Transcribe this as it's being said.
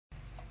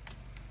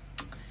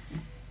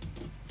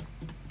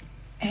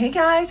Hey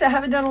guys, I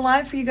haven't done a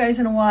live for you guys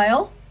in a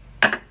while.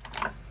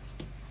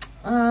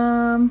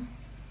 Gonna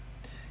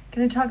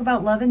talk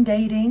about love and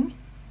dating.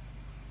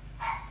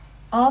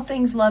 All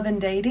things love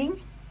and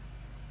dating.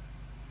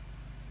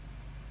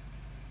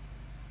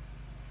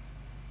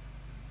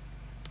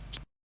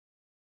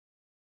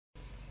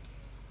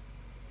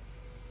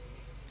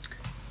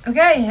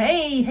 Okay,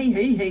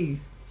 hey.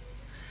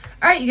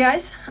 All right, you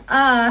guys,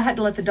 I had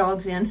to let the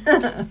dogs in.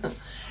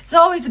 It's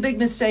always a big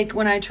mistake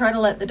when I try to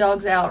let the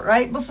dogs out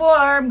right before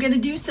I'm gonna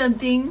do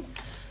something.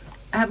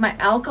 I have my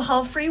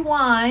alcohol-free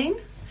wine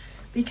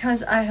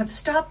because I have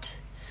stopped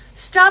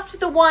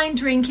the wine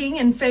drinking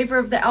in favor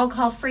of the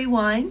alcohol-free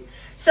wine.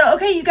 So,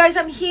 okay, you guys,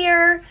 I'm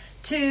here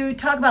to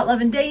talk about love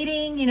and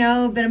dating. You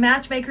know, I've been a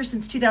matchmaker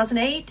since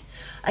 2008.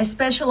 I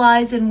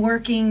specialize in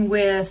working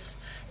with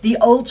the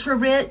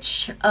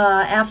ultra-rich,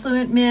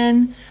 affluent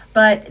men,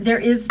 but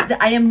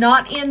I am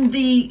not in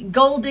the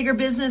gold digger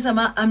business.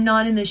 I'm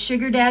not in the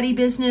sugar daddy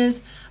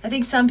business. I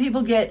think some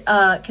people get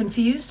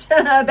confused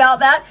about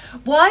that.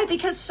 Why?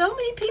 Because so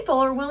many people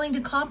are willing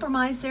to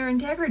compromise their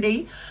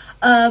integrity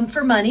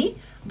for money,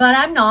 but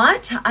I'm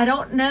not. I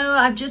don't know.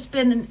 I've just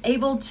been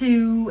able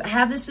to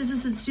have this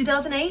business since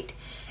 2008,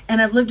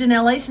 and I've lived in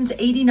LA since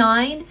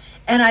 89,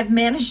 and I've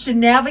managed to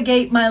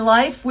navigate my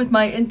life with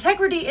my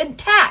integrity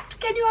intact.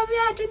 Can you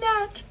imagine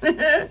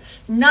that?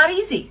 Not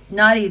easy.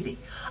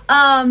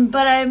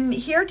 But I'm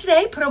here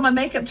today, put on my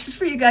makeup just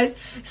for you guys.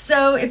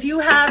 So if you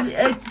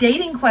have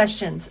dating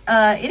questions,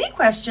 any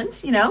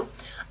questions, you know,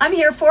 I'm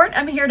here for it.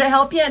 I'm here to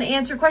help you and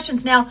answer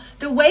questions. Now,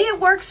 the way it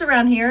works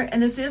around here,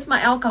 and this is my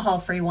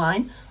alcohol-free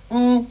wine,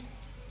 and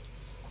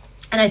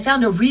I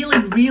found a really,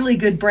 really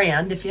good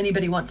brand, if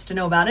anybody wants to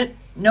know about it.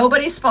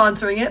 Nobody's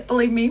sponsoring it.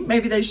 Believe me,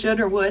 maybe they should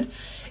or would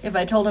if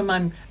I told them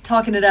I'm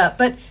talking it up.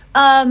 But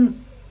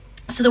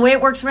so the way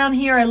it works around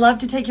here, I love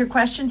to take your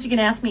questions. You can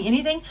ask me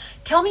anything.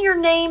 Tell me your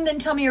name, then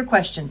tell me your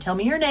question. Tell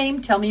me your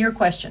name, tell me your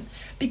question.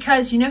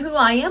 Because you know who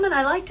I am, and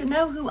I like to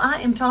know who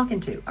I am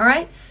talking to. All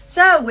right?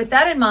 So with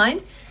that in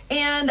mind,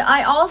 and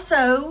I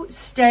also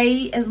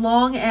stay as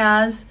long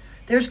as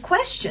there's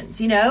questions,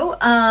 you know.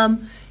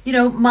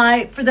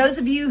 For those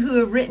of you who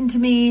have written to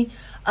me,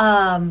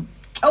 I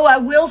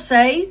will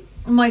say,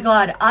 oh my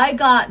God, I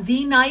got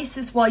the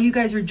nicest, while you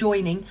guys are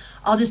joining,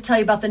 I'll just tell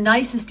you about the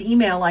nicest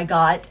email I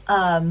got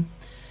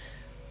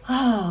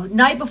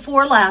night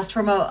before last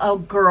from a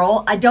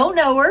girl. I don't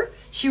know her.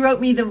 She wrote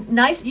me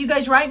you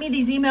guys write me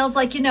these emails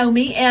like you know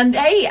me, and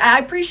hey, I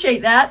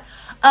appreciate that.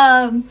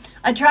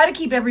 I try to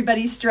keep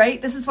everybody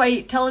straight. This is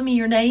why telling me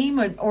your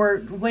name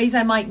or ways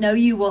I might know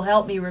you will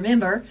help me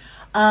remember.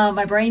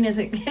 My brain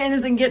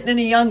isn't getting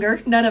any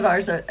younger. None of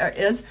ours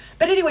is.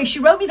 But anyway, she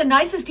wrote me the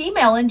nicest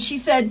email, and she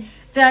said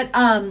that,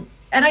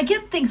 and I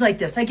get things like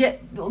this. I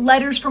get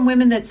letters from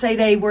women that say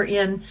they were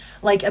in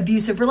like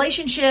abusive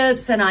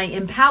relationships, and I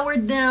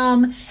empowered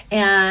them,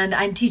 and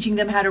I'm teaching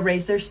them how to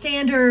raise their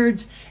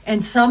standards.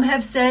 And some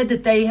have said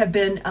that they have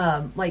been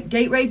like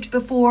date raped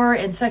before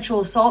and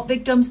sexual assault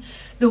victims.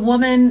 The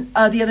woman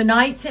the other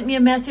night sent me a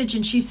message,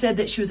 and she said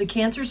that she was a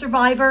cancer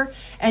survivor,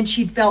 and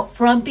she'd felt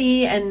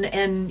frumpy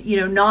and you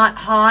know, not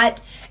hot.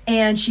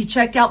 And she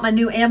checked out my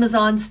new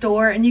Amazon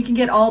store, and you can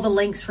get all the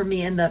links from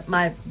me in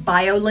my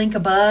bio link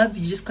above.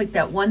 You just click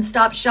that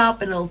one-stop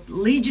shop, and it'll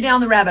lead you down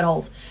the rabbit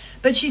holes.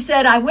 But she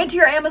said, I went to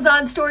your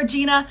Amazon store,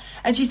 Gina,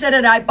 and she said,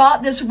 and I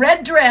bought this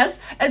red dress.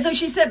 And so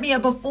she sent me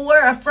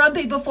a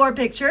frumpy before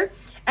picture,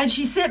 and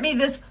she sent me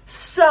this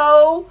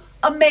so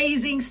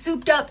amazing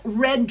souped up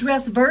red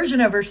dress version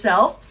of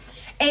herself.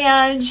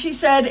 And she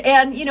said,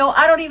 and you know,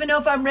 I don't even know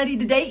if I'm ready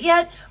to date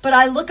yet, but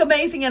I look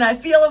amazing and I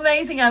feel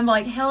amazing. I'm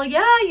like, hell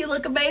yeah, you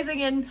look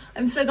amazing. And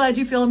I'm so glad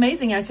you feel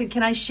amazing. I said,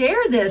 can I share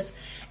this?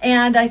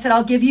 And I said,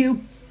 I'll give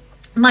you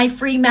my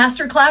free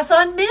masterclass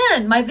on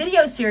men, my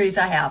video series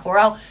I have, or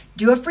I'll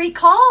do a free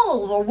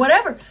call or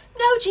whatever.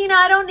 No, Gina,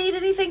 I don't need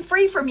anything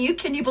free from you.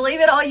 Can you believe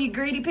it, all you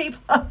greedy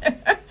people?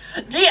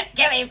 Gina,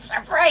 give me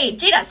some free.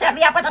 Gina, set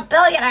me up with a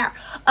billionaire.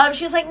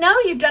 She was like, no,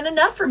 you've done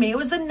enough for me. It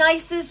was the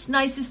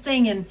nicest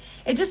thing, and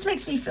it just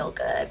makes me feel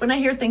good when I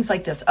hear things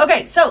like this.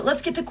 Okay, so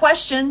let's get to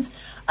questions.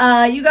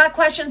 You got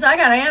questions, I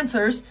got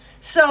answers.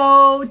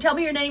 So tell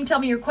me your name, tell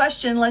me your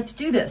question. Let's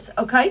do this,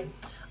 okay?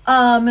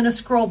 I'm going to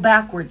scroll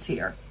backwards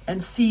here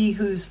and see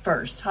who's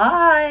first.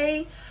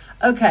 Hi.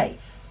 Okay.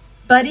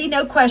 Buddy,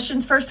 no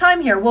questions. First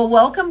time here. Well,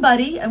 welcome,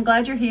 Buddy. I'm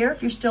glad you're here.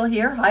 If you're still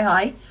here,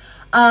 hi.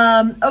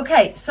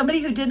 Okay,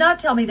 somebody who did not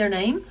tell me their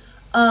name,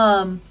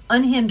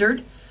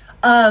 unhindered.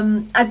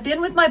 I've been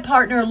with my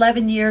partner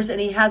 11 years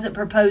and he hasn't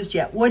proposed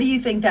yet. What do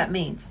you think that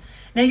means?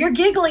 Now, you're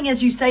giggling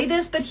as you say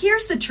this, but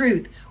here's the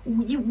truth.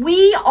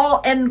 We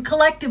all, and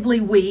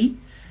collectively we,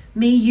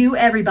 me, you,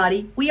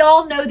 everybody, we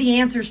all know the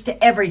answers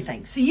to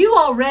everything. So you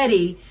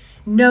already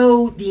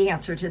know the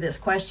answer to this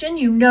question.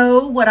 You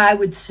know what I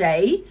would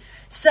say.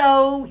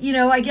 So, you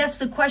know, I guess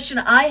the question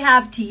I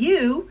have to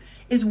you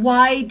is,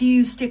 why do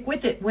you stick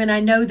with it when I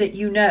know that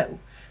you know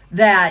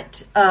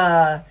that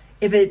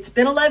if it's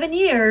been 11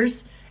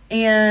 years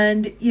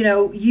and, you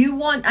know,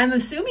 I'm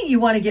assuming you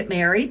want to get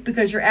married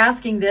because you're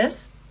asking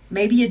this.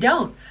 Maybe you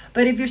don't.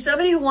 But if you're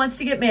somebody who wants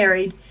to get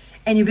married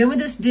and you've been with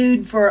this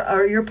dude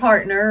or your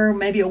partner, or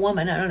maybe a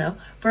woman, I don't know,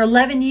 for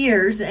 11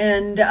 years,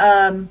 and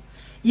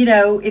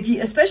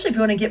especially if you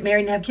want to get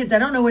married and have kids, I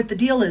don't know what the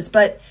deal is,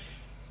 but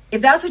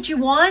if that's what you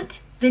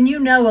want, then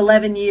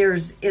 11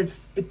 years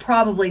is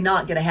probably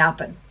not going to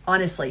happen,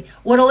 honestly.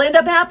 What'll end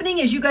up happening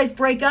is you guys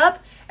break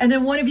up, and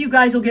then one of you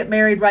guys will get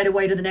married right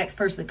away to the next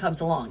person that comes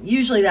along.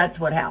 Usually that's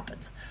what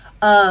happens.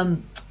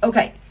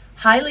 Okay.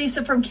 Hi,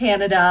 Lisa from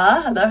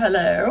Canada. Hello,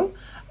 hello.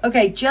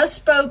 Okay, just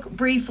spoke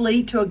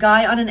briefly to a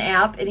guy on an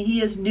app, and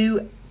he is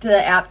new to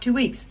the app 2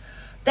 weeks.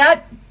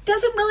 That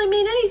doesn't really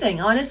mean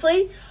anything,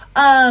 honestly.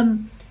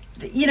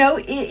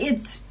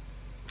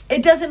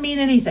 It doesn't mean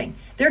anything.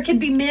 There could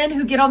be men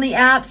who get on the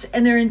apps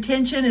and their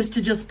intention is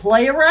to just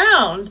play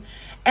around.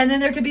 And then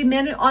there could be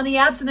men on the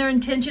apps and their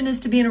intention is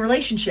to be in a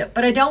relationship.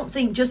 But I don't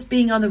think just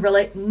being on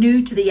the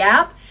new to the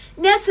app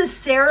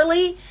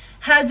necessarily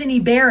has any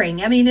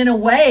bearing. I mean, in a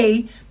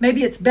way,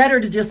 maybe it's better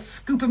to just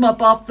scoop him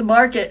up off the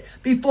market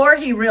before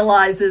he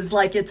realizes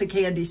like it's a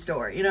candy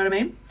store. You know what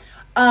I mean?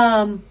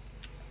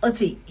 Let's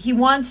see. He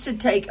wants to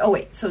take,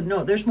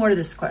 there's more to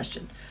this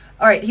question.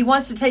 All right. He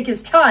wants to take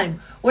his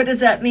time. What does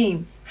that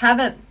mean?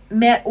 Haven't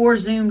met or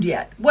Zoomed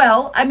yet.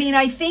 Well, I mean,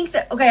 I think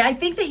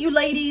that you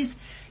ladies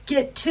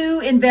get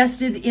too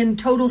invested in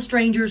total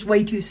strangers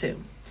way too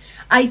soon.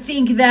 I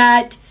think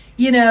that,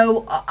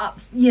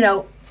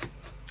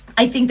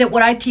 I think that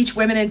what I teach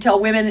women and tell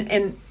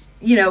women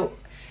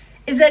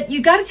is that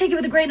you got to take it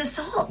with a grain of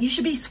salt. You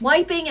should be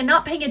swiping and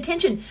not paying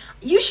attention.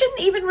 You shouldn't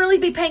even really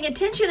be paying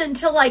attention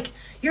until like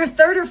your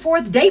third or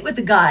fourth date with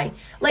the guy.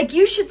 Like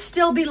you should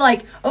still be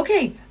like,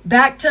 okay,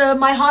 back to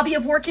my hobby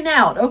of working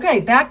out. Okay,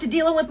 back to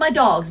dealing with my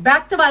dogs,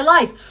 back to my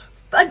life,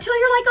 until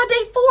you're like on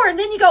date 4. And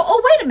then you go,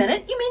 oh, wait a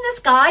minute. You mean this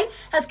guy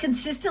has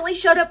consistently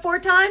showed up 4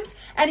 times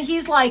and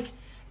he's like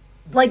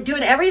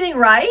doing everything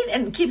right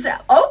and keeps,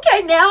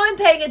 okay, now I'm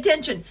paying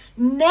attention.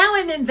 Now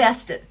I'm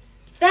invested.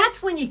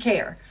 That's when you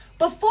care.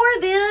 Before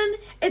then,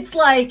 it's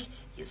like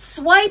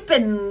swipe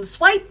and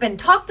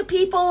talk to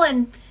people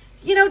and,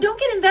 don't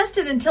get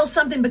invested until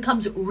something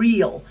becomes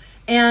real.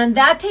 And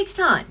that takes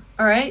time.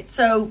 All right.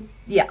 So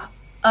yeah.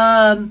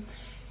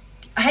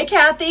 Hey,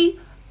 Kathy,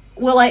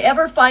 will I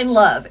ever find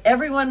love?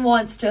 Everyone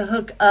wants to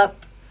hook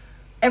up.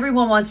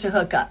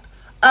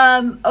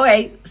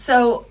 Okay.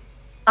 So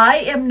I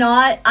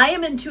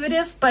am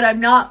intuitive, but I'm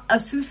not a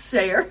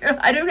soothsayer.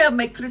 I don't have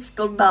my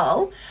crystal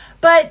ball.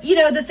 But,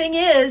 the thing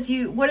is,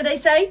 what do they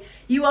say?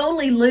 You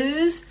only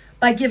lose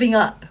by giving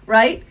up,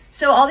 right?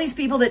 So all these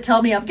people that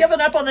tell me I've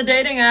given up on the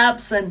dating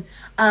apps and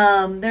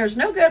there's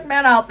no good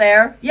men out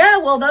there. Yeah,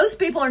 well, those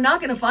people are not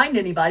going to find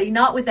anybody,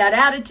 not with that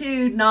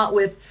attitude, not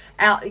with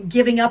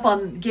giving up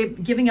on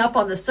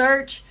the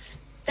search.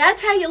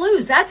 That's how you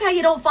lose. That's how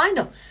you don't find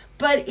them.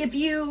 But if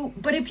you,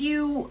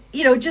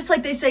 just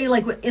like they say,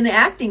 like in the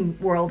acting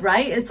world,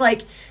 right? It's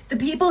like the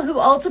people who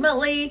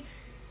ultimately,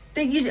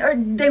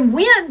 they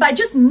win by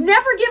just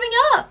never giving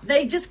up.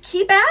 They just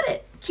keep at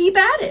it.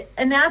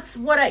 And that's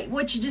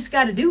what you just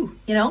got to do,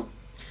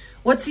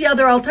 What's the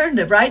other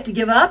alternative, right? To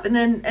give up and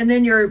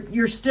then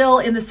you're still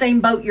in the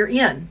same boat you're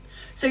in.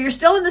 So you're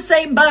still in the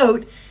same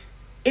boat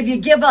if you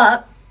give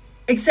up,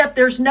 except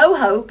there's no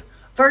hope,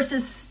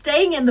 versus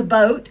staying in the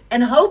boat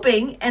and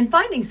hoping and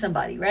finding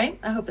somebody, right?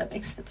 I hope that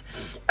makes sense.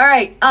 All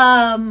right.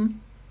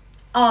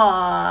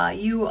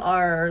 You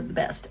are the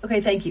best.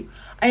 Okay, thank you.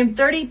 I am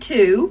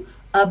 32,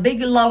 a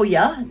big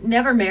lawyer,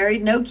 never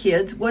married, no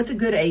kids. What's a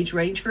good age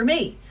range for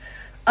me?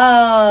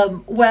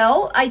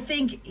 Well, I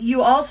think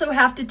you also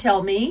have to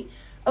tell me.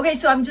 Okay,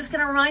 so I'm just going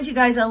to remind you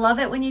guys, I love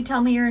it when you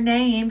tell me your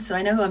name so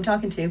I know who I'm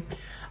talking to.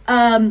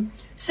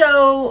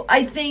 So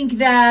I think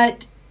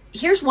that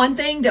here's one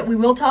thing that we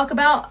will talk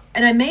about,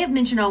 and I may have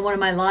mentioned on one of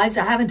my lives,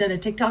 I haven't done a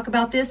TikTok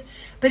about this,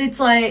 but it's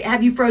like,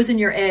 have you frozen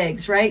your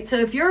eggs, right? So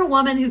if you're a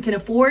woman who can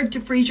afford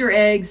to freeze your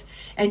eggs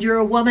and you're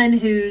a woman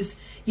who's,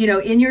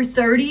 in your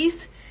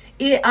 30s,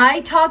 I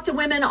talk to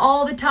women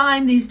all the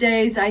time these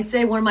days. I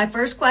say one of my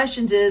first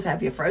questions is,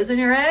 have you frozen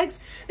your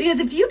eggs? Because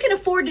if you can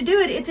afford to do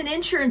it, it's an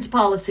insurance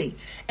policy.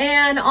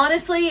 And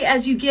honestly,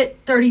 as you get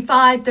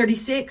 35,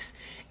 36,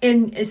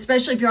 and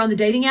especially if you're on the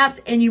dating apps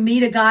and you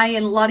meet a guy,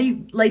 and a lot of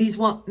you ladies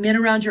want men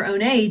around your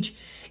own age,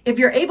 if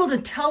you're able to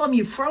tell them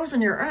you've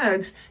frozen your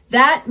eggs,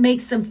 that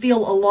makes them feel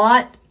a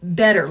lot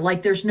better,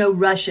 like there's no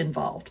rush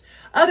involved.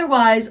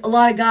 Otherwise, a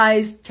lot of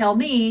guys tell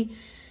me,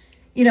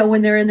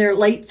 when they're in their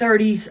late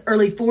 30s,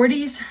 early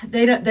 40s,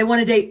 they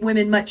want to date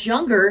women much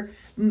younger,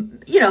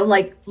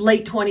 like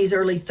late 20s,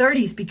 early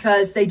 30s,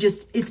 because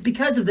it's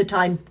because of the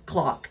time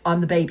clock on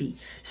the baby.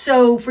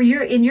 So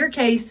in your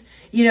case,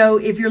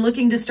 if you're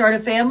looking to start a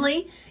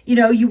family,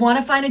 you want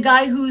to find a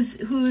guy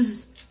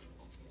who's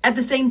at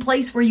the same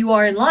place where you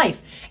are in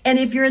life. And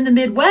if you're in the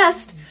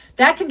Midwest,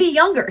 that can be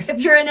younger.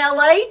 If you're in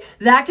LA,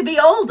 that could be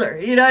older.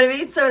 You know what I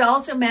mean? So it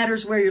also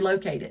matters where you're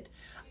located.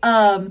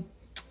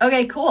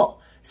 Okay, cool.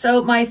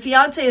 So my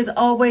fiance is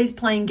always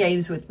playing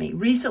games with me.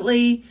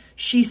 Recently,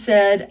 she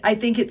said, I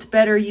think it's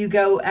better you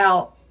go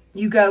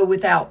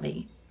without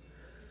me.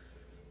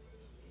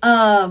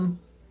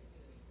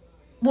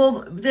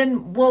 Well,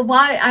 then, well,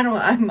 why? I don't,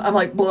 I'm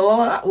like,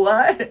 blah,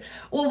 what?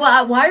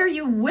 Well, why are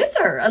you with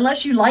her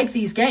unless you like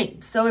these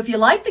games? So if you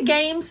like the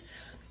games,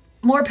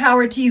 more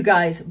power to you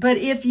guys. But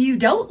if you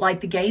don't like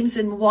the games,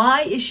 then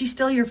why is she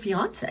still your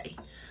fiance?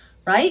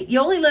 Right? You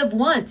only live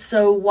once.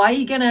 So why are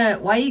you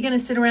gonna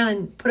sit around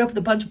and put up with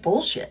a bunch of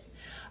bullshit?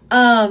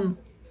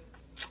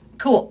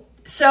 Cool.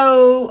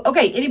 So,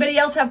 okay. Anybody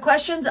else have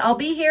questions? I'll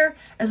be here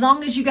as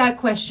long as you got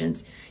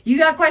questions. You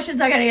got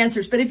questions, I got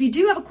answers. But if you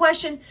do have a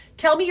question,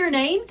 tell me your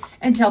name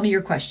and tell me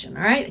your question,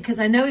 all right? Because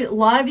I know a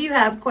lot of you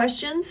have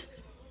questions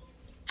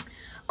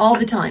all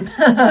the time.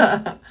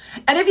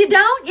 And if you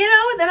don't,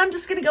 then I'm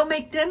just going to go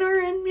make dinner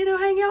and,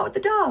 hang out with the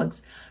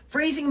dogs.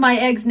 Freezing my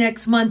eggs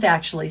next month,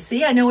 actually.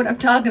 See, I know what I'm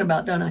talking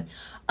about, don't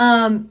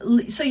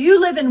I? So you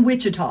live in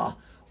Wichita,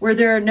 where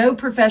there are no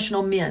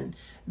professional men.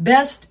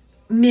 Best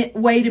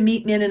way to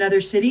meet men in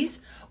other cities?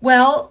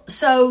 Well,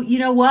 so you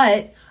know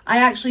what? I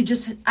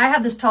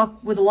have this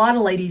talk with a lot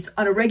of ladies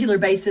on a regular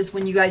basis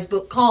when you guys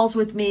book calls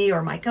with me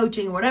or my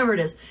coaching or whatever it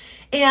is.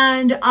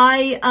 And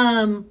I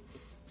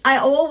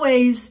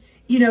always,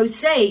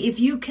 say if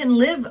you can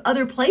live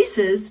other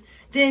places,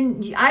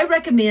 then I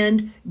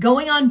recommend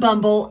going on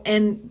Bumble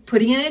and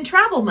putting it in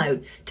travel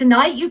mode.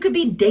 Tonight, you could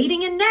be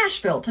dating in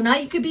Nashville.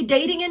 Tonight, you could be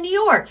dating in New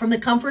York from the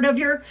comfort of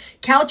your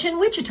couch in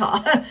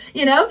Wichita.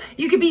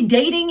 You could be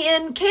dating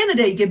in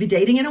Canada. You could be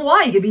dating in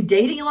Hawaii. You could be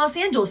dating in Los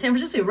Angeles, San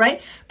Francisco,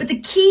 right? But the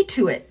key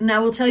to it, and I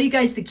will tell you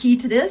guys the key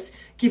to this,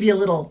 give you a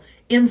little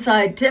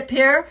inside tip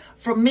here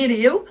from me to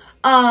you,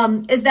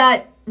 is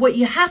that what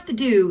you have to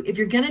do if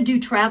you're going to do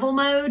travel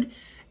mode,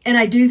 and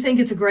I do think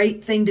it's a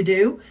great thing to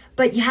do,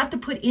 but you have to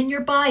put in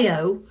your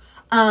bio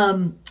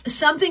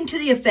something to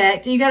the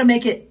effect, and you got to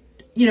make it,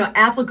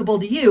 applicable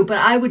to you. But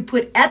I would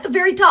put at the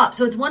very top.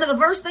 So it's one of the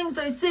first things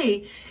I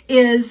see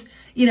is,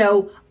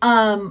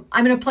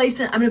 I'm in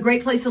a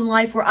great place in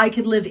life where I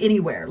could live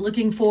anywhere,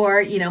 looking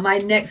for, my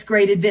next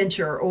great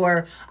adventure,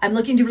 or I'm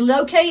looking to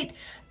relocate,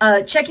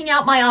 checking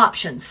out my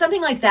options,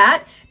 something like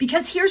that.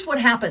 Because here's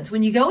what happens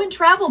when you go in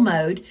travel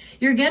mode,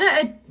 you're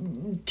gonna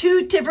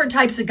two different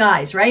types of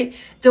guys, right?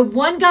 The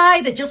one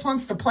guy that just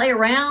wants to play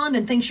around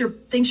and thinks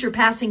you're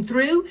passing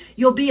through,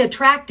 you'll be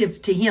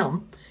attractive to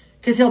him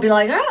because he'll be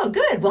like, oh,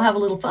 good, we'll have a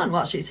little fun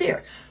while she's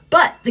here.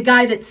 But the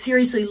guy that's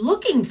seriously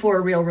looking for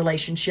a real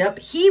relationship,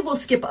 he will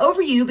skip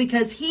over you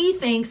because he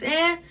thinks,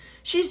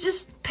 she's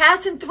just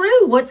passing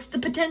through. What's the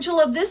potential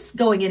of this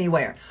going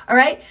anywhere? All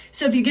right.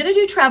 So if you're going to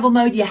do travel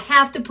mode, you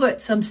have to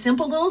put some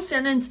simple little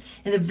sentence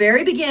in the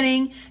very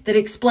beginning that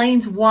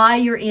explains why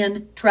you're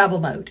in travel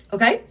mode.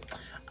 Okay.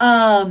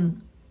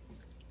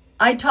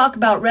 I talk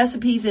about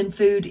recipes and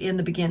food in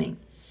the beginning.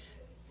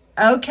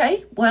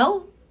 Okay.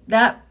 Well,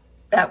 that's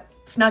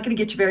not going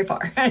to get you very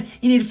far.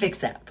 You need to fix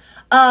that.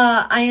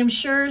 I am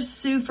sure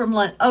Sue from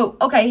London. Oh,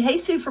 okay. Hey,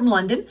 Sue from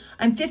London.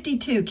 I'm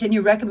 52. Can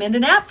you recommend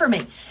an app for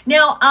me?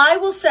 Now, I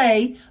will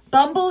say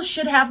Bumble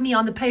should have me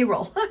on the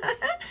payroll.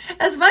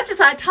 As much as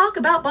I talk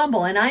about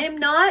Bumble, and I am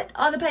not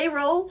on the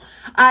payroll,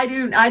 I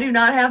do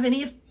not have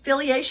any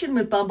affiliation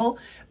with Bumble.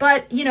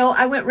 But,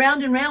 I went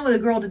round and round with a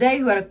girl today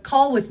who had a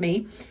call with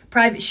me.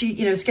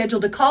 She,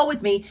 scheduled a call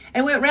with me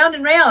and went round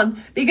and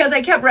round because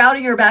I kept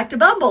routing her back to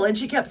Bumble. And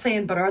she kept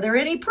saying, but are there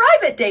any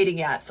private dating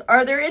apps?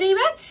 Are there any,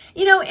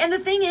 and the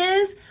thing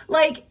is,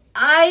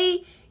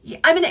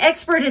 I'm an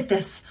expert at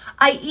this.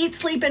 I eat,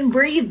 sleep, and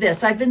breathe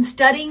this. I've been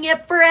studying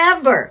it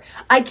forever.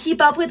 I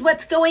keep up with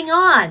what's going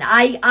on.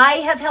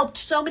 I have helped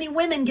so many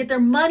women get their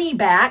money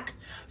back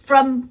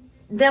from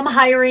them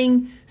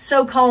hiring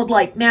so-called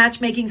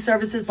matchmaking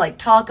services like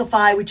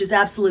Talkify, which is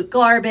absolute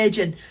garbage,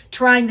 and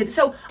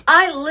so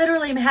I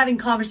literally am having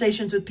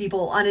conversations with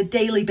people on a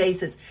daily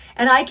basis.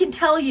 And I can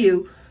tell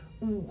you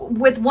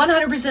with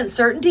 100%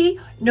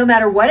 certainty, no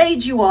matter what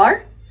age you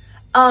are,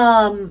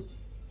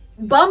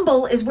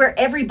 Bumble is where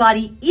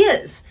everybody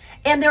is.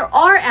 And there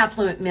are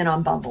affluent men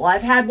on Bumble.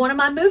 I've had one of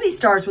my movie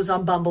stars was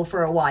on Bumble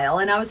for a while,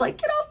 and I was like,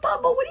 get off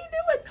Bumble. What are you doing?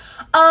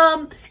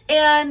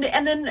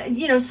 And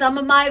then, some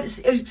of my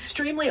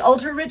extremely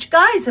ultra rich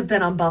guys have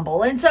been on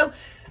Bumble. And so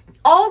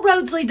all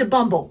roads lead to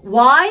Bumble.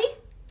 Why?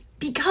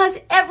 Because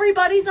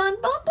everybody's on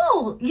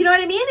Bumble. You know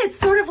what I mean? It's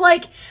sort of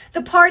like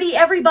the party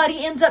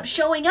everybody ends up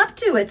showing up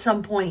to at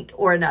some point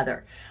or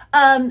another.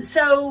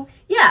 So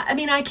yeah,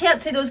 I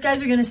can't say those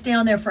guys are going to stay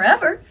on there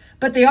forever,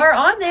 but they are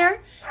on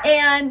there.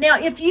 And now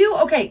I'm going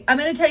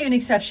to tell you an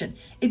exception.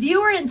 If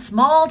you are in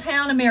small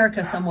town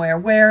America somewhere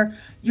where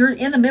you're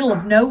in the middle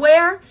of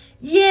nowhere,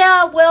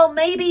 yeah, well,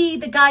 maybe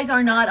the guys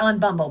are not on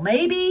Bumble.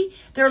 Maybe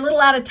they're a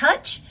little out of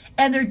touch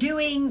and they're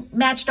doing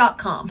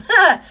match.com.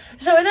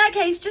 So in that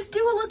case, just do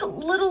a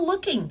little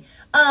looking.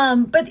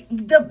 But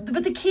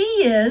the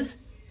key is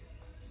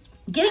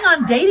getting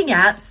on dating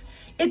apps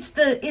It's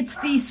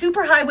the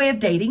super highway of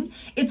dating.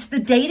 It's the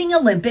dating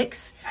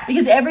Olympics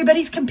because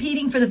everybody's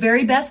competing for the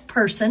very best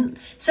person.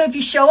 So if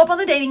you show up on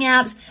the dating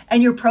apps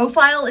and your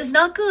profile is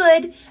not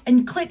good,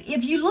 and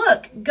if you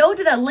go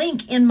to that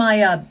link in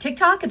my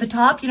TikTok at the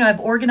top, I've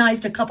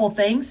organized a couple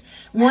things.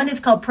 One is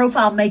called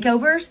Profile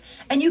Makeovers,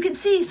 and you can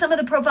see some of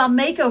the profile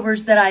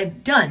makeovers that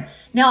I've done.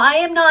 Now, I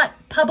am not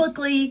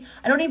I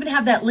don't even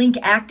have that link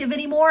active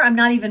anymore. I'm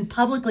not even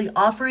publicly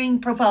offering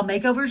profile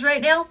makeovers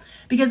right now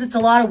because it's a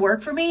lot of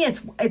work for me.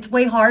 It's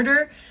way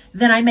harder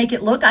than I make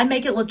it look. I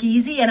make it look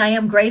easy and I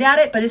am great at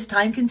it, but it's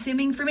time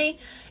consuming for me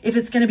if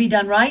it's going to be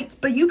done right.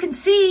 But you can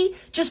see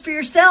just for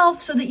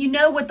yourself so that you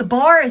know what the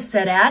bar is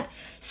set at.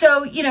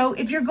 So,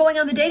 if you're going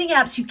on the dating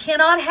apps, you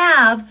cannot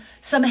have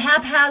some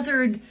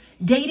haphazard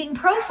dating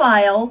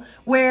profile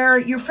where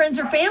your friends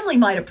or family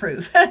might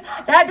approve.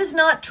 That does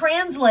not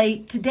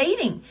translate to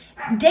dating.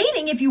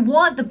 Dating, if you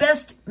want the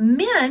best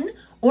men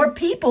or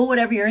people,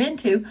 whatever you're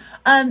into,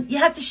 you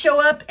have to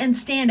show up and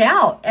stand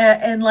out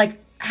and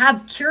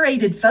have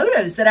curated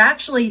photos that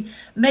actually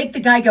make the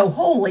guy go,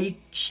 holy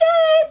shit,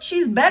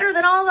 she's better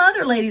than all the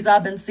other ladies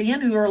I've been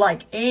seeing who are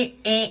like, You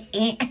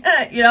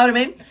know what I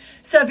mean?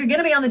 So if you're going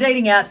to be on the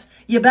dating apps,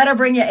 you better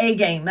bring your A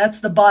game. That's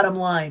the bottom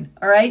line.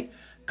 All right.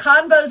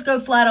 Convos go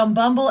flat on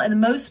Bumble and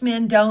most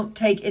men don't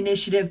take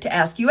initiative to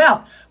ask you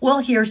out. Well,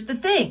 here's the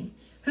thing.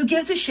 Who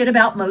gives a shit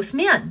about most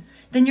men?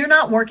 Then you're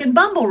not working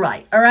Bumble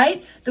right. All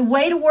right. The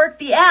way to work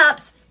the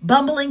apps,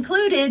 Bumble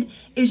included,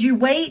 is you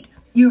wait.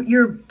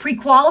 You're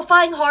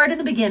pre-qualifying hard in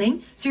the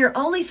beginning. So you're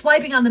only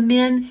swiping on the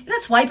men. You're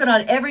not swiping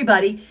on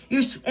everybody.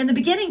 You're in the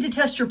beginning to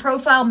test your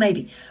profile,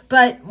 maybe.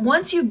 But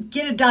once you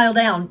get it dialed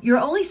down, you're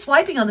only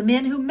swiping on the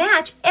men who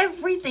match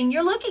everything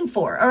you're looking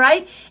for. All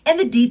right. And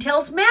the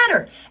details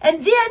matter.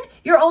 And then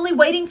you're only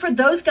waiting for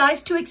those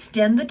guys to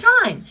extend the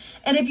time.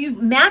 And if you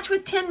match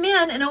with 10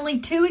 men and only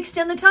 2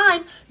 extend the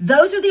time,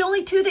 those are the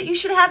only 2 that you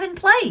should have in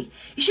play.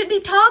 You shouldn't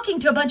be talking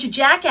to a bunch of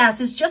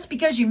jackasses just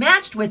because you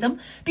matched with them,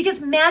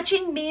 because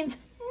matching means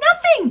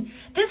nothing.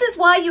 This is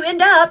why you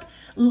end up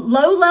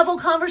low-level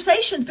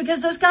conversations,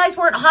 because those guys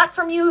weren't hot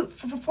for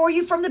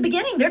you from the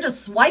beginning. They're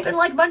just swiping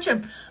like a bunch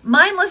of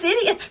mindless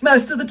idiots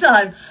most of the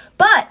time.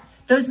 But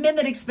those men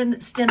that extend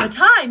the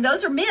time,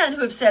 those are men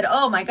who have said,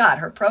 oh my God,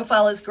 her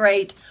profile is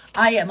great.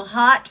 I am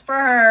hot for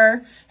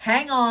her.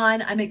 Hang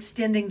on, I'm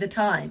extending the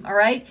time. All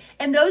right.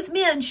 And those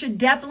men should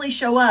definitely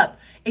show up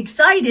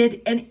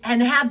excited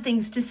and have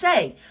things to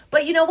say.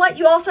 But you know what?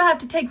 You also have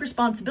to take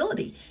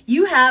responsibility.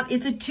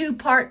 It's a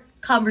 2-part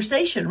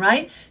conversation,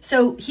 right?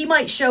 So he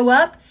might show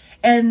up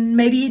and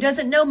maybe he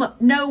doesn't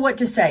know what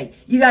to say.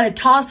 You got to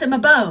toss him a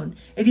bone.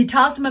 If you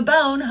toss him a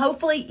bone,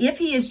 hopefully, if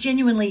he is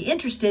genuinely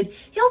interested,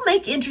 he'll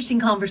make interesting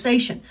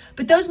conversation.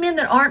 But those men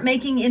that aren't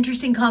making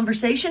interesting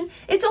conversation,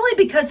 it's only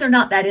because they're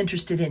not that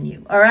interested in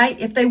you. All right.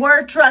 If they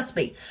were, trust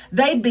me,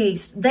 they'd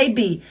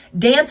be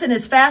dancing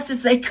as fast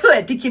as they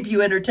could to keep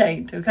you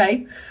entertained.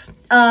 Okay.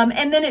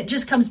 And then it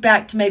just comes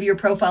back to maybe your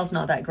profile's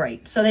not that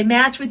great. So they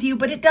match with you,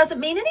 but it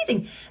doesn't mean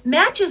anything.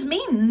 Matches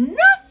mean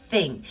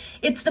nothing.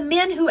 It's the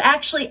men who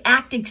actually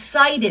act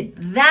excited.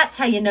 That's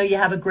how you know you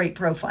have a great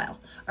profile.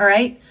 All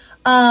right.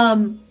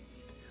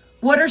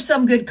 What are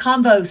some good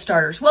convo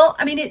starters? Well,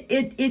 I mean,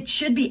 it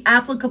should be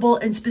applicable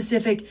and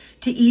specific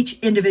to each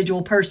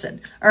individual person.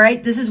 All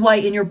right. This is why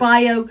in your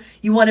bio,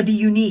 you want to be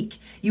unique.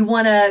 You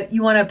want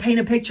to paint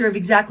a picture of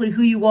exactly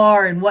who you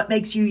are and what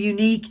makes you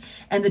unique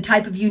and the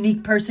type of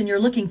unique person you're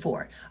looking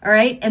for. All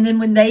right. And then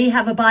when they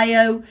have a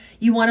bio,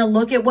 you want to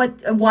look at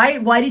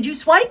why did you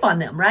swipe on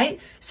them? Right.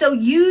 So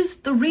use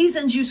the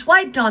reasons you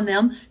swiped on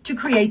them to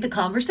create the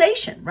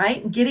conversation,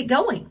 right? And get it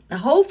going. Now,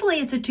 hopefully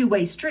it's a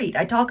 2-way street.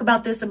 I talk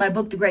about this in my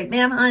book, The Great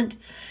Manhunt.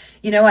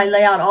 I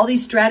lay out all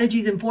these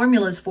strategies and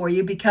formulas for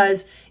you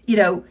because,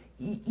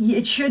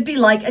 it should be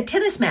like a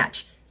tennis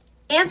match.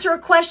 Answer a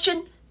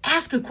question,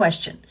 ask a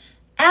question.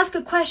 Ask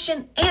a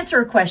question, answer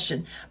a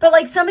question. But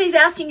like somebody's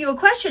asking you a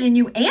question and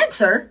you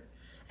answer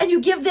and you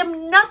give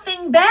them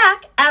nothing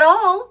back at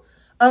all.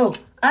 Oh,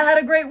 I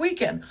had a great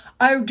weekend.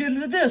 I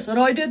did this and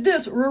I did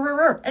this.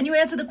 And you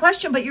answer the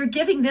question, but you're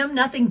giving them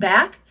nothing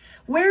back.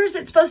 Where is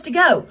it supposed to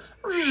go?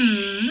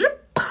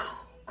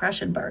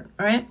 Crash and burn.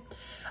 All right.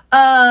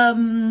 Have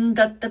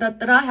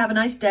a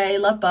nice day.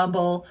 Love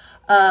Bumble.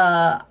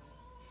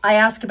 I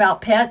ask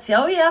about pets.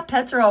 Oh yeah,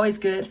 pets are always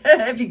good.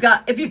 If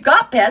you've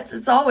got pets,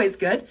 it's always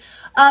good.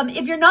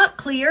 If you're not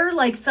clear,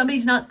 like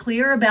somebody's not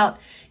clear about,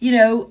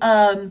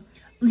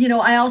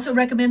 I also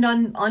recommend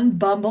on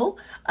Bumble.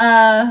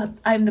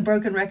 I'm the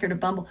broken record of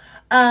Bumble.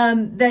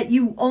 That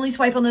you only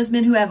swipe on those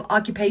men who have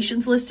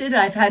occupations listed.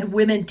 I've had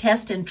women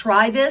test and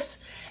try this,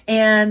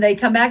 and they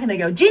come back and they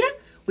go, Gina,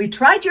 we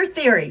tried your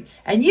theory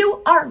and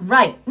you are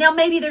right. Now,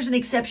 maybe there's an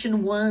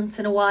exception once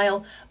in a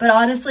while, but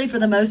honestly, for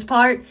the most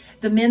part,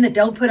 the men that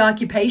don't put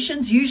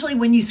occupations, usually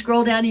when you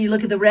scroll down and you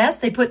look at the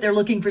rest, they're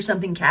looking for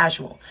something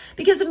casual.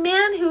 Because a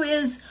man who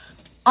is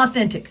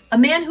authentic, a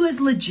man who is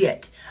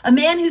legit, a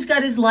man who's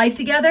got his life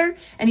together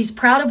and he's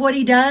proud of what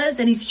he does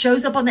and he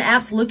shows up on the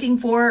apps looking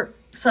for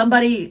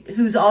somebody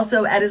who's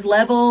also at his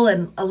level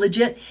and a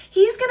legit,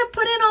 he's going to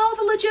put in all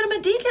the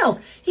legitimate details.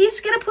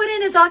 He's going to put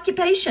in his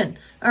occupation.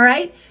 All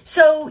right.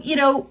 So,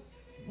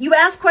 you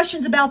ask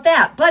questions about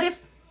that. But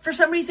if for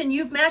some reason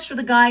you've matched with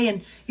a guy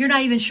and you're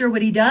not even sure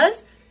what he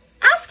does,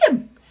 ask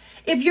him.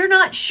 If you're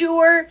not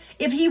sure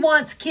if he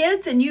wants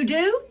kids and you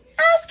do,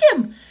 ask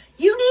him.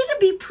 You need to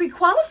be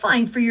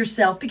pre-qualifying for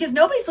yourself because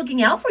nobody's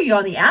looking out for you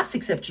on the apps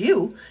except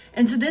you.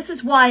 And so this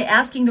is why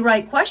asking the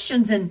right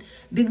questions and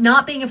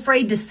not being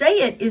afraid to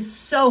say it is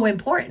so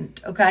important.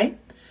 Okay.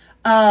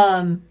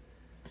 Then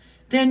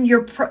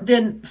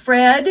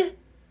Fred,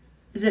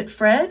 is it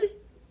Fred?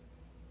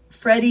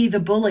 Freddie the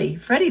bully.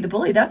 Freddie the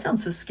bully. That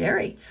sounds so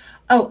scary.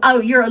 Oh,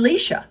 you're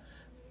Alicia.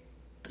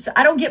 So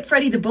I don't get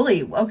Freddie the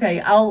bully. Okay,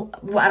 I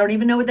don't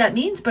even know what that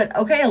means, but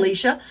okay,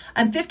 Alicia,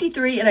 I'm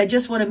 53 and I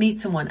just want to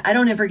meet someone. I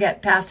don't ever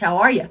get past how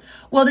are you?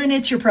 Well, then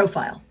it's your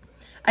profile.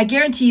 I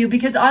guarantee you,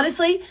 because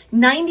honestly,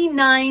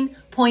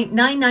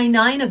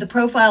 99.999 of the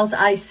profiles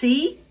I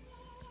see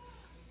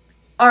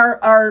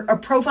are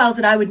profiles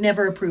that I would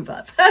never approve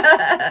of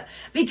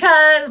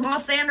because my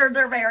standards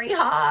are very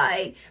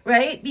high,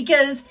 right?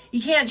 Because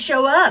you can't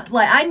show up.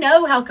 Like, I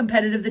know how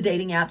competitive the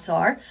dating apps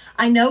are.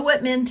 I know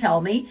what men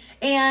tell me,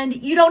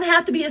 and you don't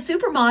have to be a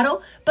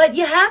supermodel, but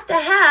you have to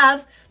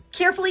have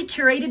carefully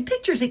curated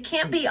pictures. It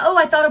can't be,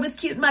 I thought it was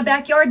cute in my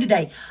backyard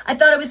today. I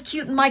thought it was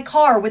cute in my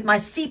car with my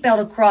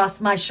seatbelt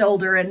across my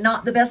shoulder and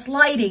not the best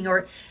lighting,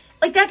 or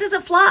like that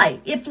doesn't fly.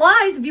 It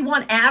flies if you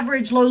want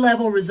average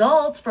low-level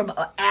results from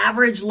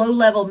average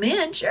low-level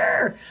men,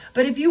 sure.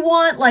 But if you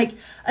want like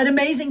an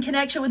amazing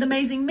connection with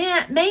amazing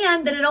man,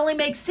 then it only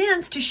makes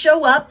sense to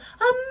show up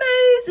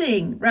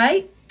amazing,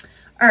 right?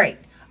 All right.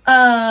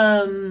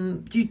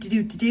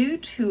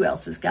 Who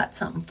else has got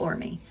something for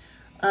me?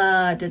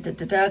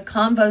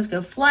 Convos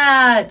go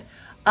flat.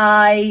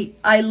 I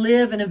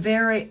live in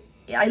very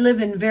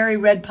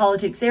red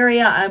politics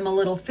area. I'm a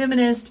little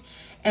feminist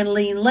and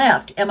lean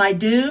left. Am I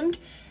doomed?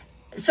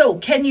 So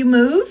can you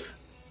move?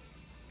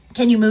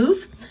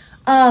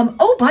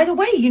 By the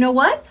way, you know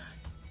what?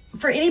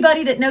 For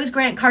anybody that knows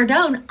Grant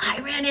Cardone, I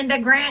ran into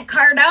Grant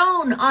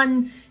Cardone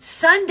on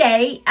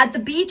Sunday at the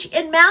beach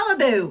in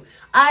Malibu.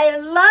 I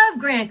love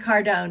Grant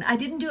Cardone. I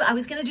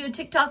was going to do a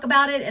TikTok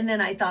about it, and then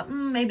I thought,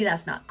 maybe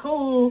that's not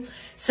cool.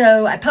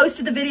 So I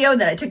posted the video,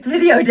 and then I took the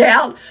video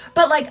down.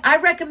 But like, I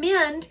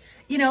recommend,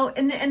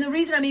 and the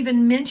reason I'm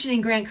even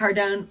mentioning Grant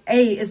Cardone,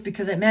 is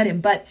because I met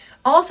him, but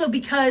also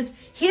because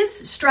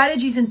his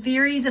strategies and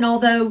theories, and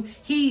although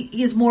he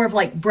is more of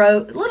like a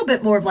little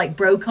bit more of like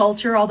bro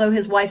culture, although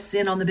his wife's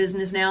in on the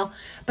business now,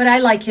 but I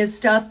like his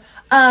stuff.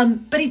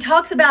 But he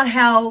talks about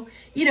how,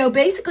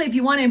 basically if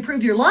you want to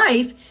improve your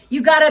life,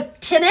 you got to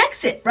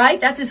 10x it,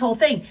 right? That's his whole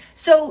thing.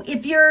 So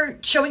if you're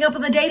showing up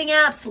on the dating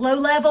apps, low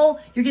level,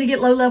 you're going to get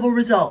low level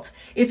results.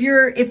 If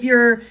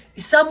you're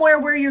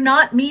somewhere where you're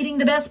not meeting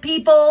the best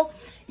people,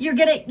 you're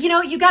going to,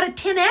 you got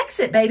to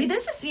 10x it, baby.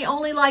 This is the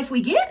only life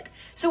we get.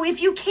 So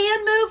if you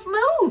can move.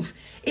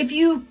 If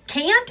you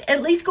can't,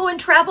 at least go in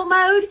travel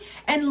mode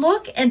and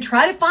look and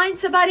try to find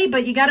somebody,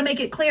 but you got to make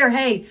it clear,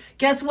 hey,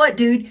 guess what,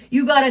 dude?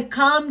 You got to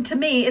come to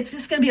me. It's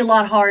just going to be a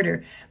lot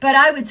harder. But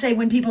I would say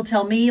when people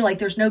tell me like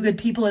there's no good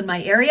people in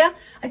my area,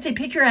 I'd say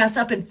pick your ass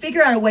up and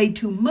figure out a way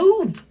to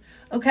move.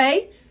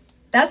 Okay?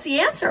 That's the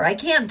answer. I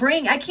can't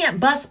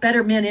bust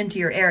better men into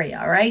your area.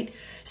 All right.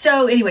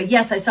 So anyway,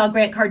 yes, I saw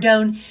Grant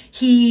Cardone.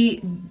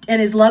 He and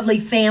his lovely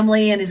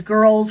family and his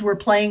girls were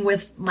playing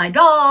with my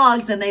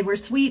dogs, and they were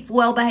sweet,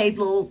 well-behaved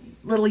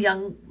little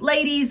young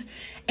ladies.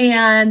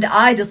 And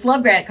I just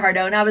love Grant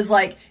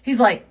Cardone. He's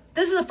like,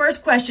 this is the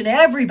first question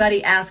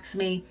everybody asks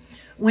me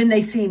when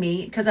they see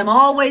me, because I'm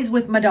always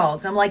with my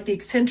dogs. I'm like the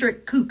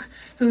eccentric kook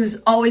who's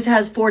always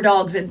has 4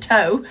 dogs in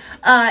tow.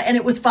 And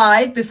it was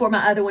 5 before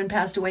my other one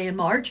passed away in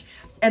March.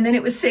 And then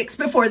it was 6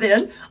 before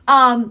then.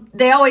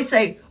 They always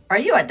say, are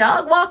you a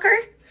dog walker?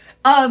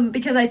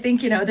 Because I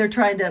think, they're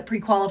trying to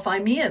pre-qualify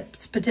me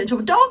as potential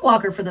dog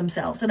walker for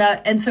themselves.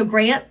 And so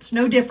Grant's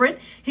no different.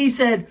 He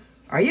said,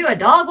 are you a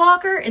dog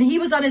walker? And he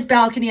was on his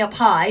balcony up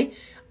high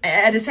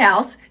at his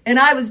house. And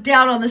I was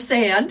down on the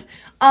sand.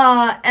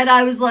 And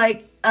I was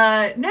like,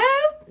 no,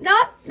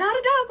 not a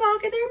dog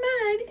walker. They're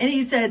mine. And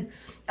he said,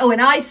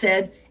 and I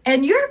said,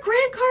 and you're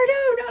Grant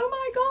Cardone. Oh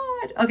my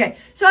God. Okay.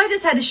 So I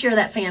just had to share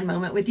that fan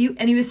moment with you.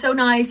 And he was so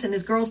nice. And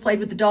his girls played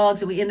with the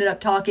dogs and we ended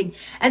up talking.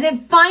 And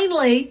then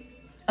finally,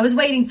 I was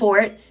waiting for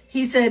it.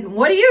 He said,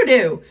 what do you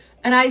do?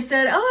 And I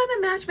said, I'm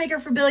a matchmaker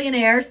for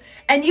billionaires.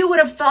 And you would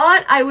have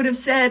thought I would have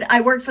said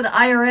I worked for the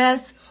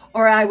IRS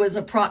or I was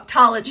a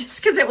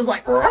proctologist, because it was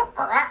like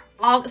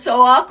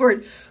so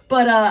awkward.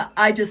 But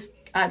I just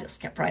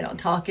kept right on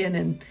talking,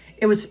 and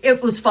it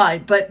was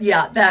fine. But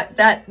yeah,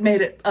 that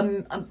made it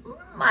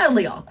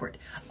mildly awkward.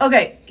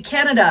 Okay,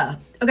 Canada.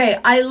 Okay,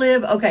 I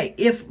live. Okay,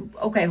 if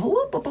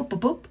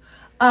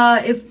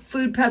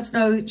food, pets,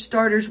 no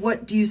starters,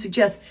 what do you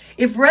suggest?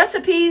 If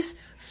recipes,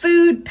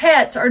 food,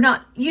 pets are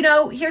not,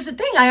 here's the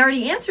thing. I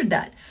already answered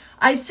that.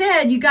 I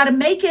said you got to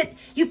make it.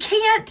 You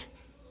can't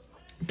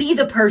be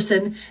the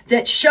person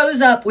that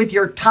shows up with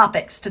your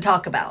topics to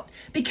talk about,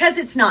 because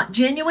it's not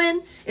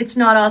genuine. It's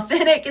not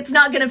authentic. It's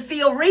not going to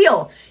feel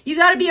real. You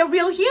got to be a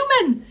real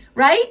human,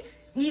 right?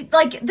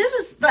 This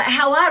is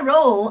how I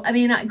roll. I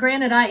mean,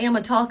 granted, I am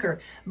a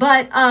talker,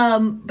 but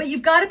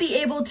you've got to be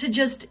able to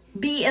just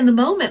be in the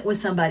moment with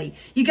somebody.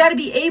 You got to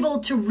be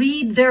able to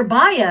read their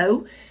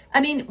bio. I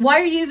mean, why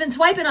are you even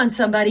swiping on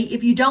somebody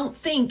if you don't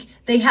think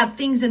they have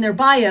things in their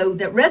bio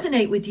that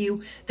resonate with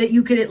you that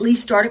you could at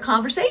least start a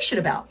conversation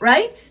about,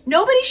 right?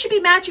 Nobody should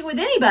be matching with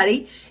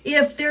anybody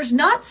if there's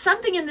not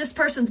something in this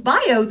person's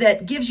bio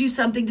that gives you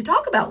something to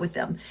talk about with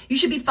them. You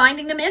should be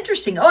finding them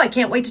interesting. Oh, I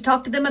can't wait to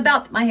talk to them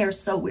about, my hair is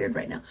so weird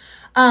right now.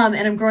 And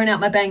I'm growing out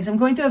my bangs. I'm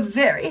going through a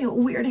very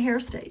weird hair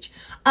stage.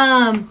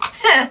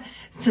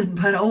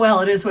 But oh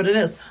well, it is what it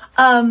is.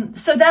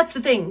 So that's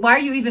the thing. Why are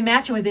you even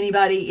matching with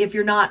anybody if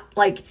you're not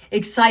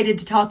excited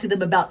to talk to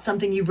them about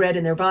something you've read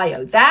in their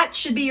bio? That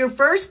should be your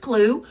first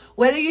clue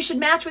whether you should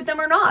match with them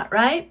or not,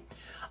 right?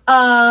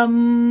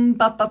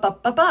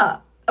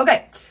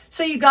 Okay.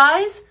 So you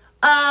guys,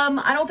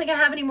 I don't think I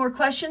have any more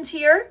questions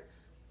here.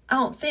 I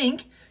don't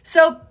think.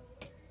 So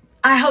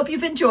I hope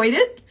you've enjoyed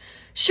it.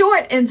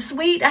 Short and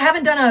sweet. I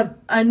haven't done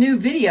a new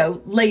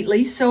video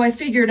lately, so I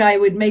figured I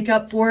would make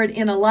up for it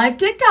in a live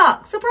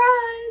TikTok.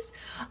 Surprise!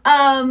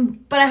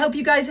 But I hope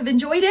you guys have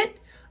enjoyed it.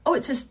 Oh,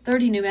 it says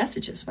 30 new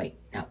messages. Wait,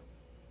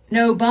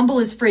 no, Bumble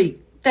is free.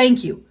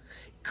 Thank you.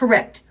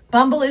 Correct.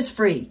 Bumble is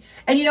free.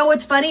 And you know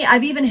what's funny?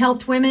 I've even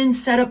helped women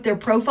set up their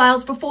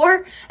profiles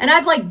before, and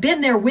I've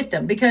been there with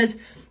them because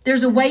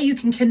there's a way you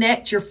can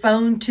connect your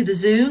phone to the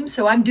Zoom.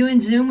 So I'm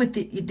doing Zoom with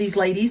these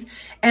ladies,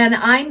 and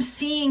I'm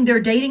seeing their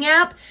dating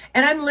app,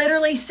 and I'm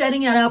literally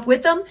setting it up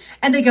with them.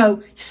 And they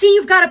go, see,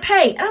 you've got to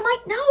pay. And I'm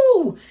like,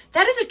 no,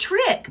 that is a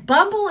trick.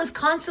 Bumble is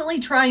constantly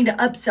trying to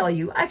upsell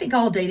you. I think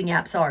all dating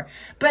apps are,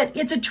 but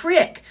it's a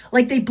trick.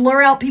 They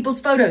blur out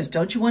people's photos.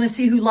 Don't you want to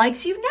see who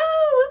likes you? No,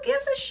 who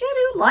gives a shit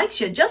who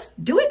likes you?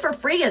 Just do it for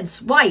free and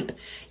swipe.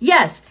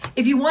 Yes,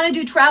 if you want to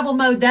do travel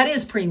mode, that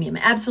is premium.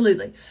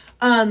 Absolutely.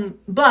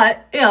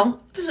 But you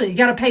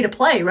got to pay to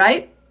play,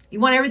 right?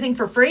 You want everything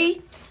for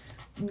free.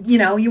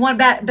 You want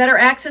better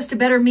access to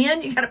better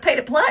men. You got to pay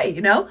to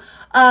play,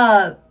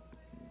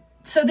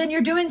 so then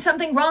you're doing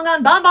something wrong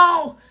on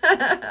Bumble.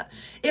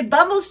 If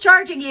Bumble's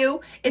charging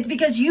you, it's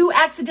because you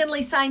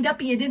accidentally signed up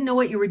and you didn't know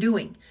what you were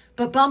doing.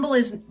 But Bumble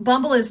is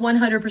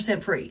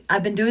 100% free.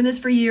 I've been doing this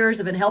for years.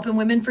 I've been helping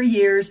women for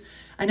years.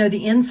 I know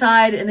the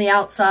inside and the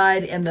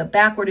outside and the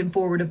backward and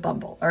forward of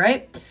Bumble. All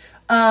right.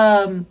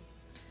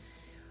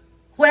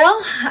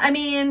 Well, I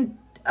mean,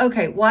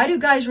 okay, why do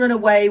guys run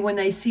away when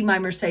they see my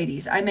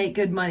Mercedes? I make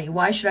good money.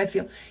 Why should I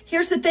feel?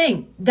 Here's the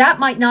thing. That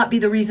might not be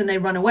the reason they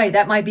run away.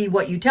 That might be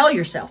what you tell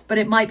yourself, but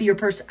it might be your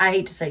I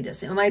hate to say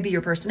this. It might be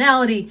your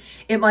personality.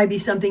 It might be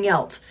something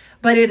else,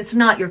 but it's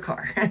not your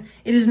car.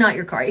 It is not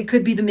your car. It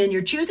could be the men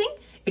you're choosing.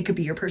 It could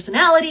be your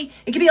personality.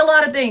 It could be a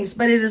lot of things,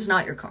 but it is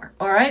not your car.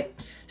 All right.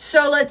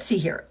 So let's see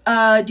here.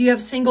 Do you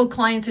have single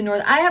clients in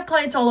North? I have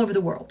clients all over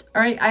the world.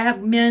 All right. I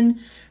have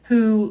men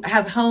who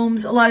have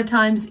homes a lot of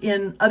times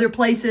in other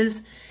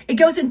places. It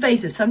goes in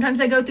phases. Sometimes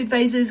I go through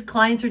phases.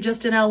 Clients are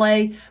just in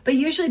LA, but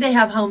usually they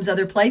have homes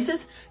other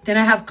places. Then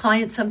I have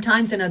clients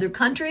sometimes in other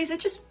countries.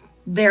 It just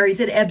varies.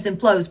 It ebbs and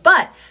flows.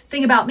 But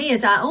thing about me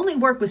is I only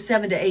work with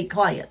 7 to 8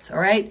 clients. All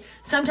right.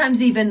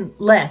 Sometimes even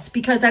less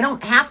because I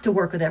don't have to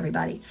work with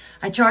everybody.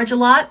 I charge a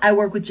lot. I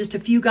work with just a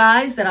few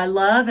guys that I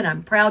love and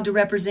I'm proud to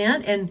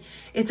represent. And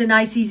it's a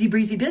nice, easy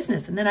breezy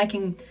business. And then I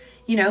can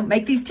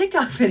make these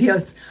TikTok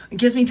videos. It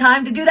gives me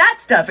time to do that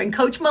stuff and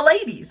coach my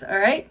ladies. All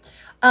right.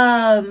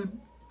 I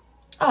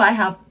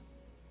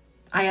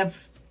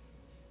have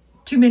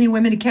too many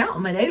women to count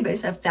on my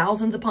database. I have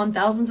thousands upon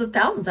thousands of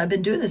thousands. I've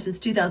been doing this since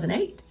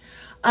 2008.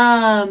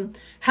 How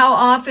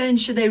often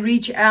should they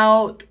reach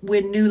out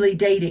when newly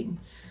dating?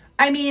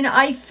 I mean,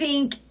 I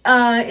think,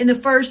 in the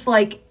first,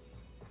 it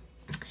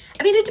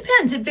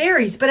depends. It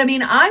varies. But I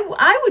mean,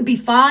 I would be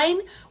fine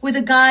with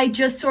a guy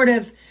just sort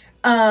of,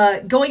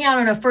 going out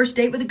on a first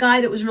date with a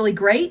guy that was really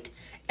great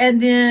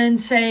and then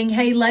saying,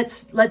 hey,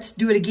 let's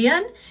do it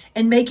again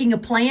and making a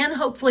plan,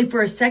 hopefully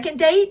for a second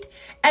date,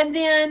 and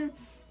then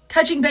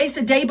touching base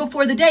a day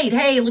before the date.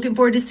 Hey, looking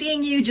forward to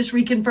seeing you, just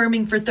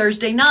reconfirming for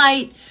Thursday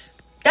night.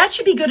 That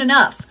should be good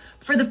enough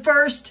for the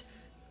first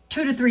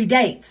 2 to 3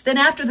 dates. Then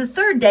after the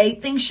third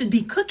date, things should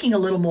be cooking a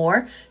little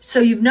more. So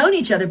you've known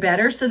each other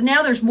better. So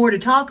now there's more to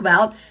talk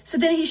about. So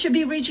then he should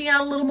be reaching out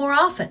a little more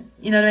often.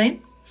 You know what I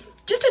mean?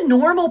 Just a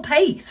normal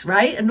pace,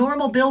 right? A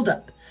normal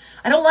buildup.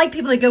 I don't like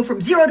people that go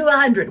from 0 to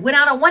 100. Went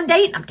out on one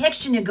date and I'm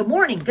texting you, good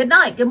morning, good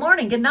night, good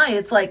morning, good night.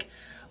 It's like,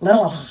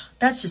 ugh,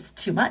 that's just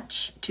too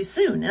much, too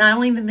soon. And I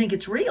don't even think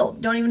it's real.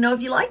 Don't even know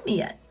if you like me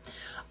yet.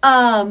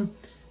 I'm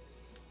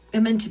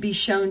meant to be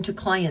shown to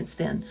clients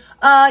then.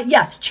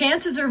 Yes,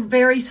 chances are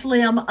very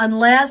slim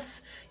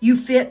unless you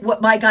fit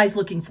what my guy's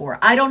looking for.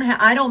 I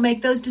don't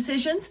make those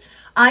decisions.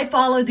 I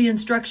follow the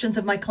instructions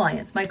of my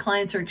clients. My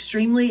clients are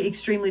extremely,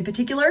 extremely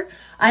particular.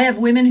 I have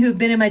women who've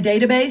been in my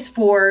database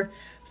for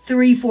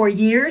 3-4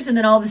 years, and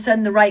then all of a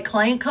sudden the right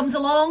client comes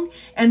along,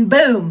 and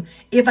boom,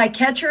 if I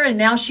catch her and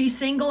now she's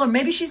single, or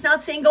maybe she's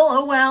not single,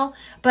 oh well,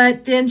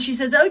 but then she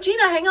says, oh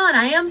Gina, hang on,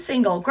 I am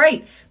single,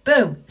 great,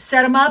 boom,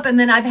 set them up, and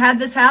then I've had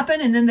this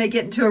happen, and then they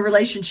get into a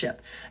relationship.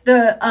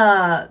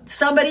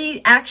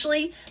 Somebody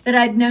actually that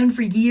I'd known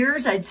for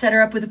years, I'd set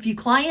her up with a few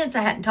clients,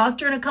 I hadn't talked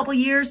to her in a couple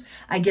years,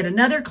 I get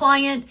another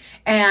client,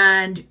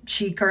 and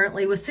she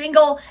currently was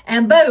single,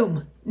 and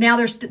boom, now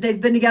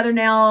they've been together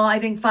now, I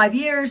think 5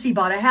 years. He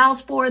bought a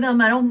house for them.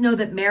 I don't know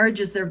that marriage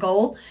is their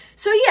goal.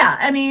 So yeah,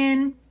 I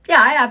mean, yeah,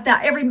 I have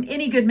that.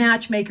 Any good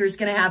matchmaker is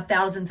going to have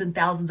thousands and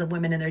thousands of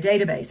women in their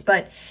database,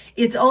 but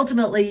it's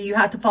ultimately, you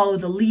have to follow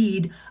the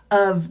lead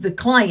of the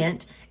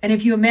client. And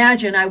if you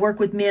imagine, I work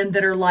with men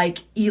that are like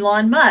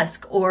Elon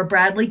Musk or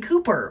Bradley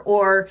Cooper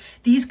or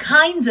these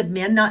kinds of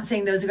men, not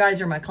saying those guys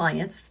are my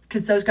clients,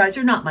 because those guys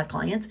are not my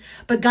clients,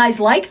 but guys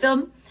like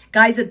them,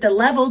 guys at the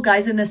level,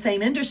 guys in the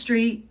same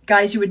industry,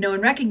 guys you would know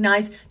and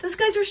recognize. Those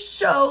guys are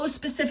so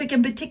specific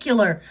and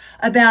particular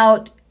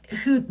about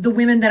who the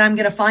women that I'm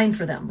going to find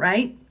for them,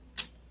 right?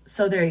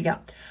 So there you go.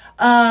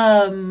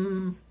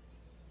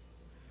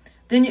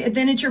 Then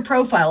it's your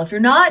profile. If you're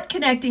not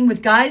connecting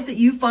with guys that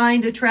you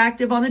find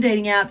attractive on the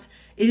dating apps,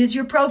 it is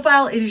your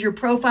profile. It is your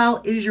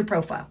profile. It is your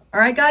profile. All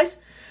right, guys?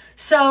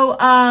 So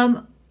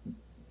I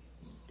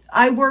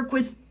work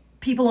with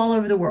people all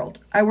over the world.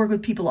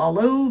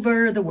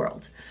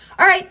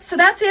 All right, so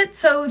that's it.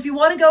 So if you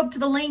want to go up to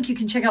the link, you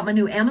can check out my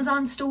new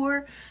Amazon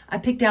store. I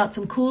picked out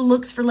some cool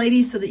looks for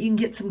ladies so that you can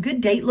get some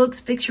good date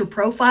looks, fix your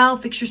profile,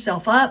 fix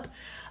yourself up.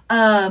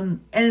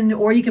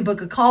 Or you can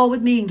book a call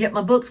with me and get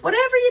my books,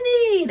 whatever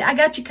you need. I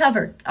got you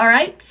covered. All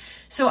right.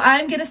 So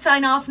I'm going to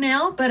sign off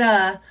now, but,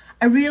 I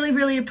really,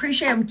 really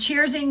appreciate it. I'm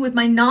cheersing with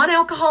my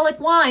non-alcoholic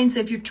wine.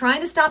 So if you're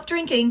trying to stop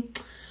drinking,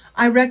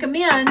 I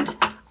recommend,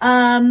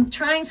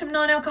 trying some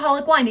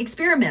non-alcoholic wine.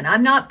 Experiment.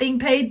 I'm not being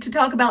paid to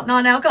talk about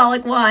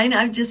non-alcoholic wine.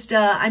 I'm just,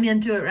 I'm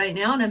into it right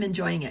now and I'm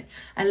enjoying it.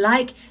 I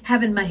like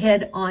having my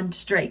head on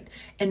straight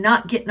and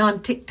not getting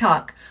on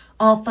TikTok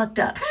all fucked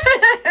up,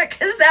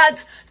 because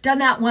I've done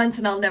that once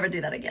and I'll never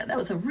do that again. That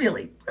was a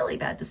really, really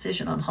bad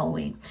decision on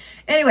Halloween.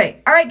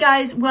 Anyway, all right,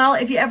 guys. Well,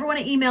 if you ever want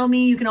to email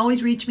me, you can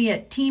always reach me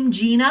at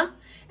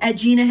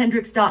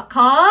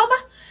teamgina@ginahendrix.com.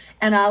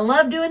 And I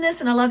love doing this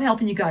and I love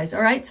helping you guys.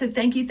 All right. So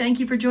thank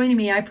you for joining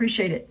me. I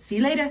appreciate it. See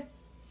you later.